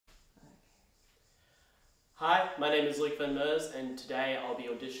Hi, my name is Luke Van Meurs and today I'll be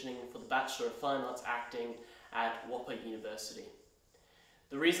auditioning for the Bachelor of Fine Arts Acting at WAAPA University.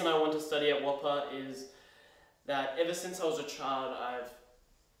 The reason I want to study at WAAPA is that ever since I was a child I've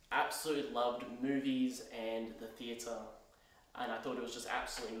absolutely loved movies and the theatre, and I thought it was just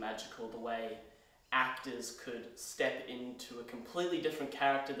absolutely magical the way actors could step into a completely different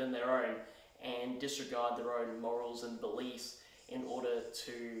character than their own and disregard their own morals and beliefs in order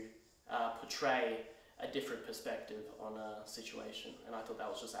to portray a different perspective on a situation, and I thought that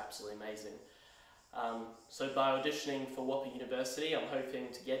was just absolutely amazing. So by auditioning for WAAPA University, I'm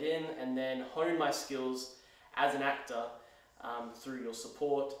hoping to get in and then hone my skills as an actor through your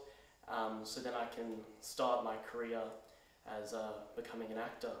support, so then I can start my career as becoming an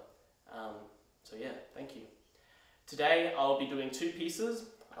actor. So yeah, thank you. Today I'll be doing two pieces.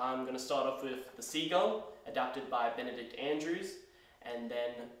 I'm going to start off with The Seagull, adapted by Benedict Andrews, and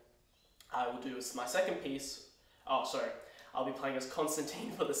then I will do my second piece. I'll be playing as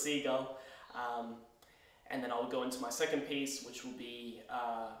Constantine for The Seagull, and then I'll go into my second piece, which will be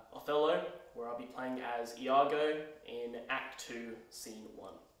Othello, where I'll be playing as Iago in Act 2, Scene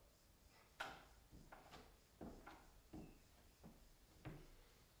 1.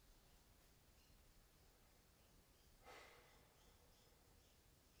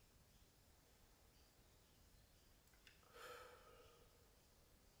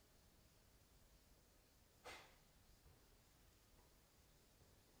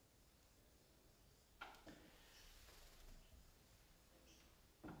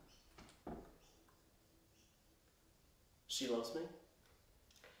 She loves me.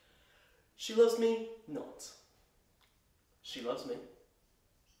 She loves me not. She loves me.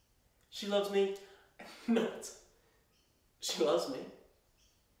 She loves me not. She loves me.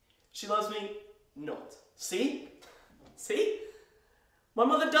 She loves me not. See? See? My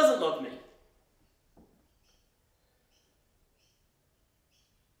mother doesn't love me.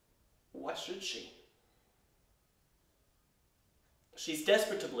 Why should she? She's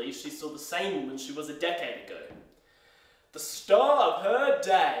desperate to believe she's still the same woman she was a decade ago. The star of her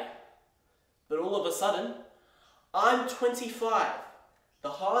day. But all of a sudden, I'm 25. The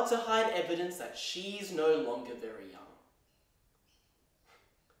hard-to-hide evidence that she's no longer very young.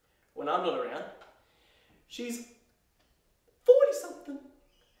 When I'm not around, she's 40-something.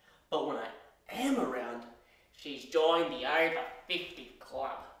 But when I am around, she's joined the over 50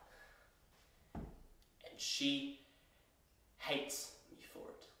 club. And she hates me for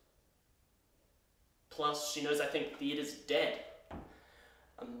it. Plus, she knows I think theatre's dead.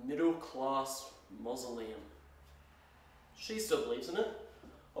 A middle-class mausoleum. She still believes in it,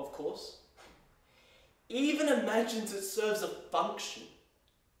 of course. Even imagines it serves a function.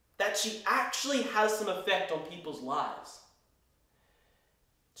 That she actually has some effect on people's lives.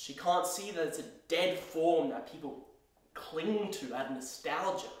 She can't see that it's a dead form that people cling to out of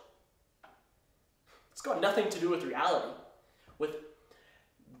nostalgia. It's got nothing to do with reality, with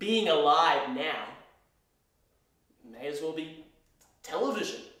being alive now. May as well be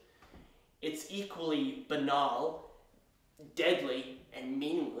television. It's equally banal, deadly, and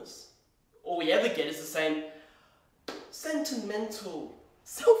meaningless. All we ever get is the same sentimental,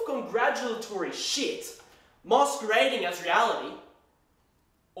 self-congratulatory shit masquerading as reality,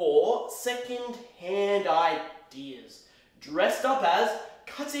 or second-hand ideas dressed up as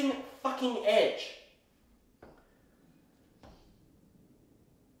cutting fucking edge.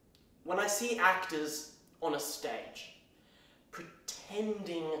 When I see actors on a stage,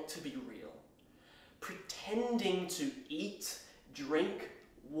 pretending to be real, pretending to eat, drink,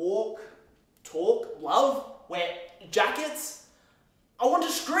 walk, talk, love, wear jackets, I want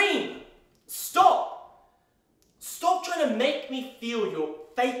to scream. Stop! Stop trying to make me feel your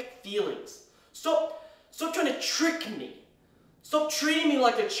fake feelings. Stop trying to trick me. Stop treating me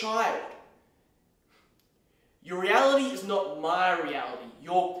like a child. Your reality is not my reality.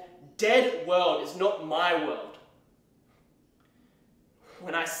 Your dead world is not my world.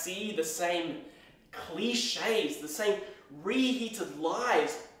 When I see the same cliches, the same reheated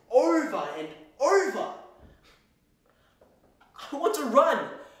lies over and over, I want to run,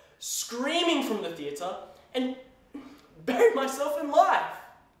 screaming from the theatre, and bury myself in life.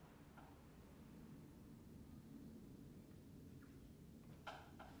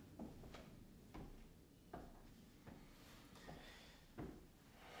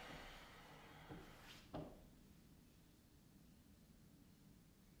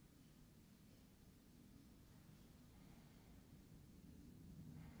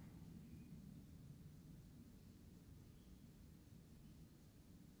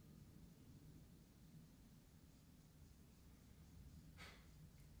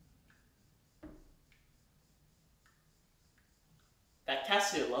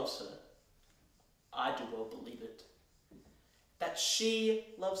 Cassio loves her, I do well believe it. That she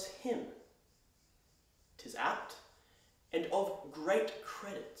loves him, 'tis apt, and of great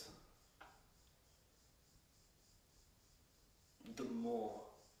credit. The more,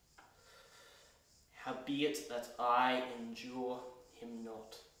 howbeit that I endure him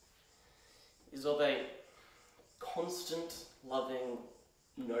not, is of a constant, loving,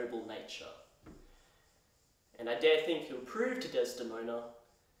 noble nature, and I dare think he'll prove to Desdemona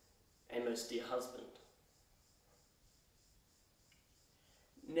a most dear husband.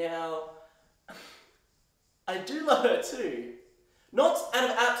 Now, I do love her too, not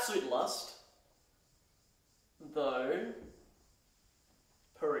out of absolute lust, though,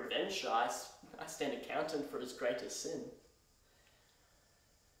 peradventure, I stand accountant for his greatest sin,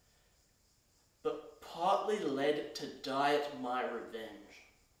 but partly led to diet my revenge.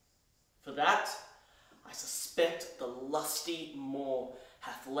 For that, I suspect the lusty Moor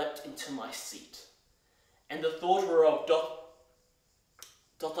hath leapt into my seat, and the thought whereof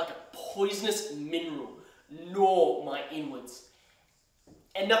doth like a poisonous mineral gnaw my inwards,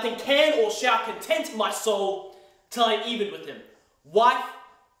 and nothing can or shall content my soul till I am even with him, wife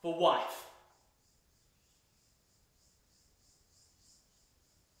for wife.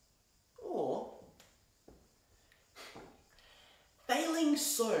 Or, failing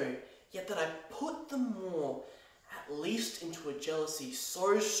so, yet that I put the Moor at least into a jealousy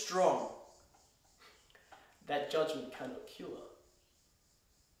so strong that judgment cannot cure.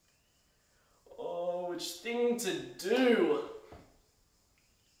 Oh, which thing to do!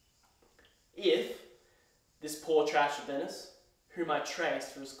 If this poor trash of Venice, whom I trace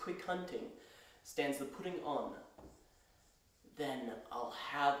for his quick hunting, stands the putting on, then I'll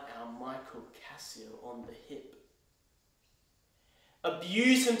have our Michael Cassio on the hip.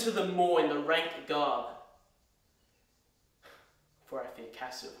 Abuse him to the more in the rank garb, for I fear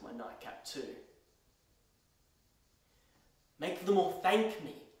Cassio for my nightcap too. Make them all thank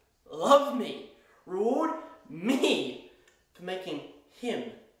me, love me, reward me for making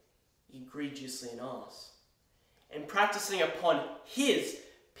him egregiously an arse, and practicing upon his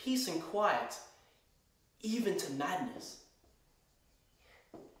peace and quiet, even to madness.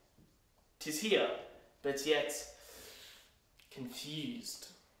 'Tis here, but yet confused.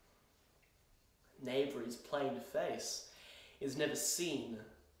 Knavery's plain face is never seen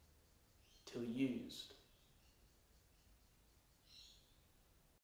till used.